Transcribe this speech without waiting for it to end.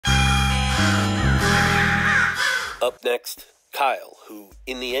Up next, Kyle, who,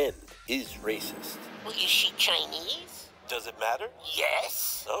 in the end, is racist. Well, is she Chinese? Does it matter?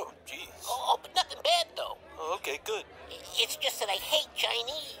 Yes. Oh, jeez. Oh, but nothing bad, though. Oh, okay, good. It's just that I hate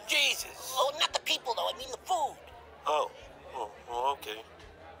Chinese. Jesus! Oh, not the people, though. I mean the food. Oh, okay.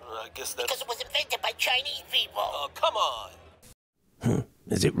 I guess that's... Because it was invented by Chinese people. Oh, come on!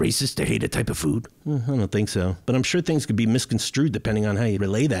 Is it racist to hate a type of food? I don't think so. But I'm sure things could be misconstrued depending on how you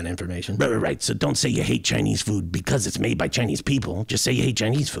relay that information. Right. So don't say you hate Chinese food because it's made by Chinese people. Just say you hate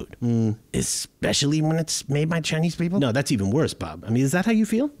Chinese food. Especially when it's made by Chinese people? No, that's even worse, Bob. I mean, is that how you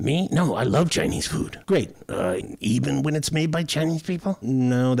feel? Me? No, I love Chinese food. Great. Even when it's made by Chinese people?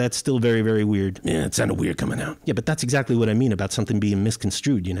 No, that's still very, very weird. Yeah, it sounded weird coming out. Yeah, but that's exactly what I mean about something being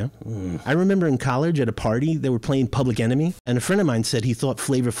misconstrued, you know? I remember in college at a party, they were playing Public Enemy, and a friend of mine said he thought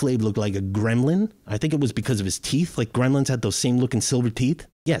Flavor Flav looked like a gremlin. I think it was because of his teeth, like gremlins had those same looking silver teeth.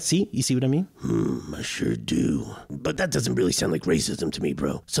 Yeah, see? You see what I mean? I sure do. But that doesn't really sound like racism to me,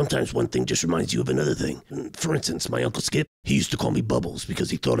 bro. Sometimes one thing just reminds you of another thing. For instance, my Uncle Skip, he used to call me Bubbles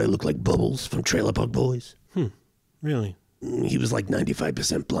because he thought I looked like Bubbles from Trailer Park Boys. Really? He was like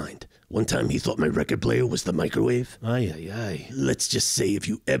 95% blind. One time he thought my record player was the microwave. Aye. Let's just say if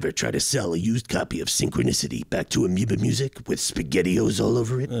you ever try to sell a used copy of Synchronicity back to Amoeba Music with SpaghettiOs all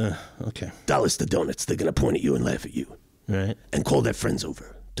over it. Okay. Dollars to donuts, they're gonna point at you and laugh at you. Right. And call their friends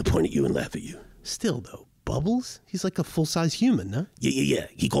over to point at you and laugh at you. Still though, Bubbles? He's like a full-size human, huh? Yeah.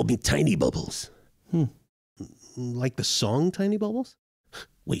 He called me Tiny Bubbles. Like the song Tiny Bubbles?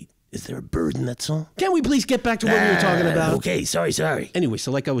 Wait. Is there a bird in that song? Can we please get back to what we were talking about? Okay, sorry. Anyway,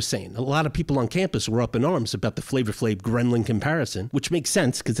 so like I was saying, a lot of people on campus were up in arms about the Flavor Flav gremlin comparison, which makes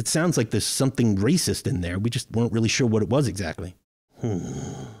sense because it sounds like there's something racist in there. We just weren't really sure what it was exactly.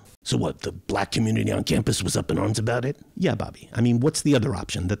 So what, the black community on campus was up in arms about it? Yeah, Bobby. I mean, what's the other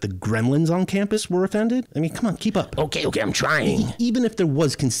option? That the gremlins on campus were offended? I mean, come on, keep up. Okay, I'm trying. Even if there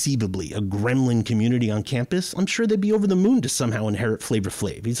was conceivably a gremlin community on campus, I'm sure they'd be over the moon to somehow inherit Flavor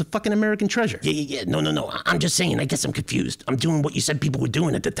Flav. He's a fucking American treasure. Yeah. No. I'm just saying, I guess I'm confused. I'm doing what you said people were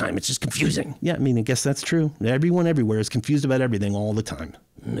doing at the time. It's just confusing. Yeah, I mean, I guess that's true. Everyone everywhere is confused about everything all the time.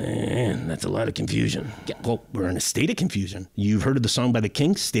 Man, that's a lot of confusion. Yeah, well, we're in a state of confusion. You've heard of the song by the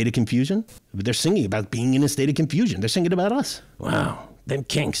Kinks, State of Confusion? But they're singing about being in a state of confusion. They're singing about us. Wow, them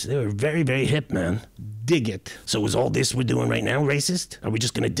Kinks, they were very, very hip, man. Dig it. So is all this we're doing right now racist? Are we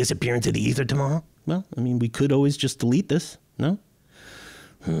just gonna disappear into the ether tomorrow? Well, I mean, we could always just delete this, no?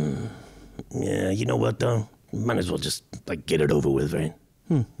 Yeah, you know what, though? Might as well just, like, get it over with, right?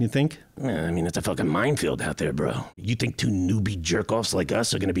 You think? Yeah, I mean, it's a fucking minefield out there, bro. You think two newbie jerk-offs like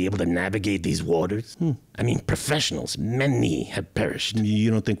us are gonna be able to navigate these waters? I mean, professionals, many have perished.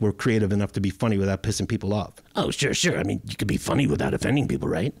 You don't think we're creative enough to be funny without pissing people off? Oh, sure. I mean, you could be funny without offending people,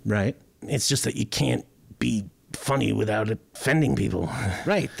 right? Right. It's just that you can't be funny without offending people.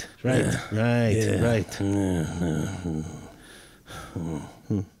 Right.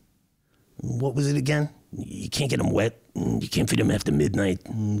 What was it again? You can't get them wet. You can't feed them after midnight.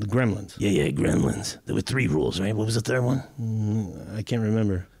 The Gremlins. Yeah, Gremlins. There were 3 rules, right? What was the third one? I can't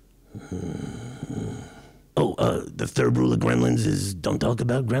remember. The third rule of Gremlins is don't talk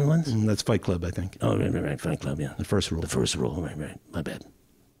about Gremlins? That's Fight Club, I think. Oh, right. Fight Club, yeah. The first rule. Right. My bad.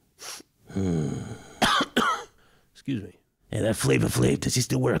 Excuse me. Hey, that Flavor Flav, does he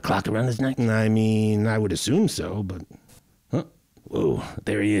still wear a clock around his neck? I mean, I would assume so, but... Huh? Whoa,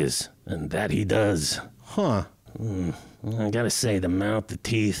 there he is. And that he does. Huh. I gotta say, the mouth, the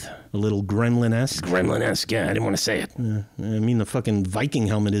teeth. A little gremlin-esque? Gremlin-esque, yeah, I didn't want to say it. I mean, the fucking Viking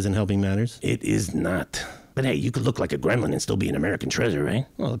helmet isn't helping matters. It is not. But hey, you could look like a gremlin and still be an American treasure, right?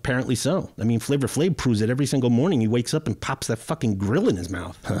 Well, apparently so. I mean, Flavor Flav proves it every single morning. He wakes up and pops that fucking grill in his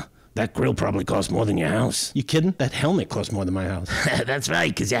mouth. Huh. That grill probably costs more than your house. You kidding? That helmet costs more than my house. That's right,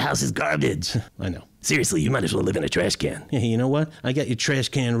 because your house is garbage. I know. Seriously, you might as well live in a trash can. Yeah, you know what? I got your trash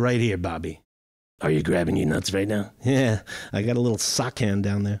can right here, Bobby. Are you grabbing your nuts right now? Yeah, I got a little sock can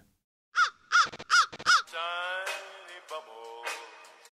down there.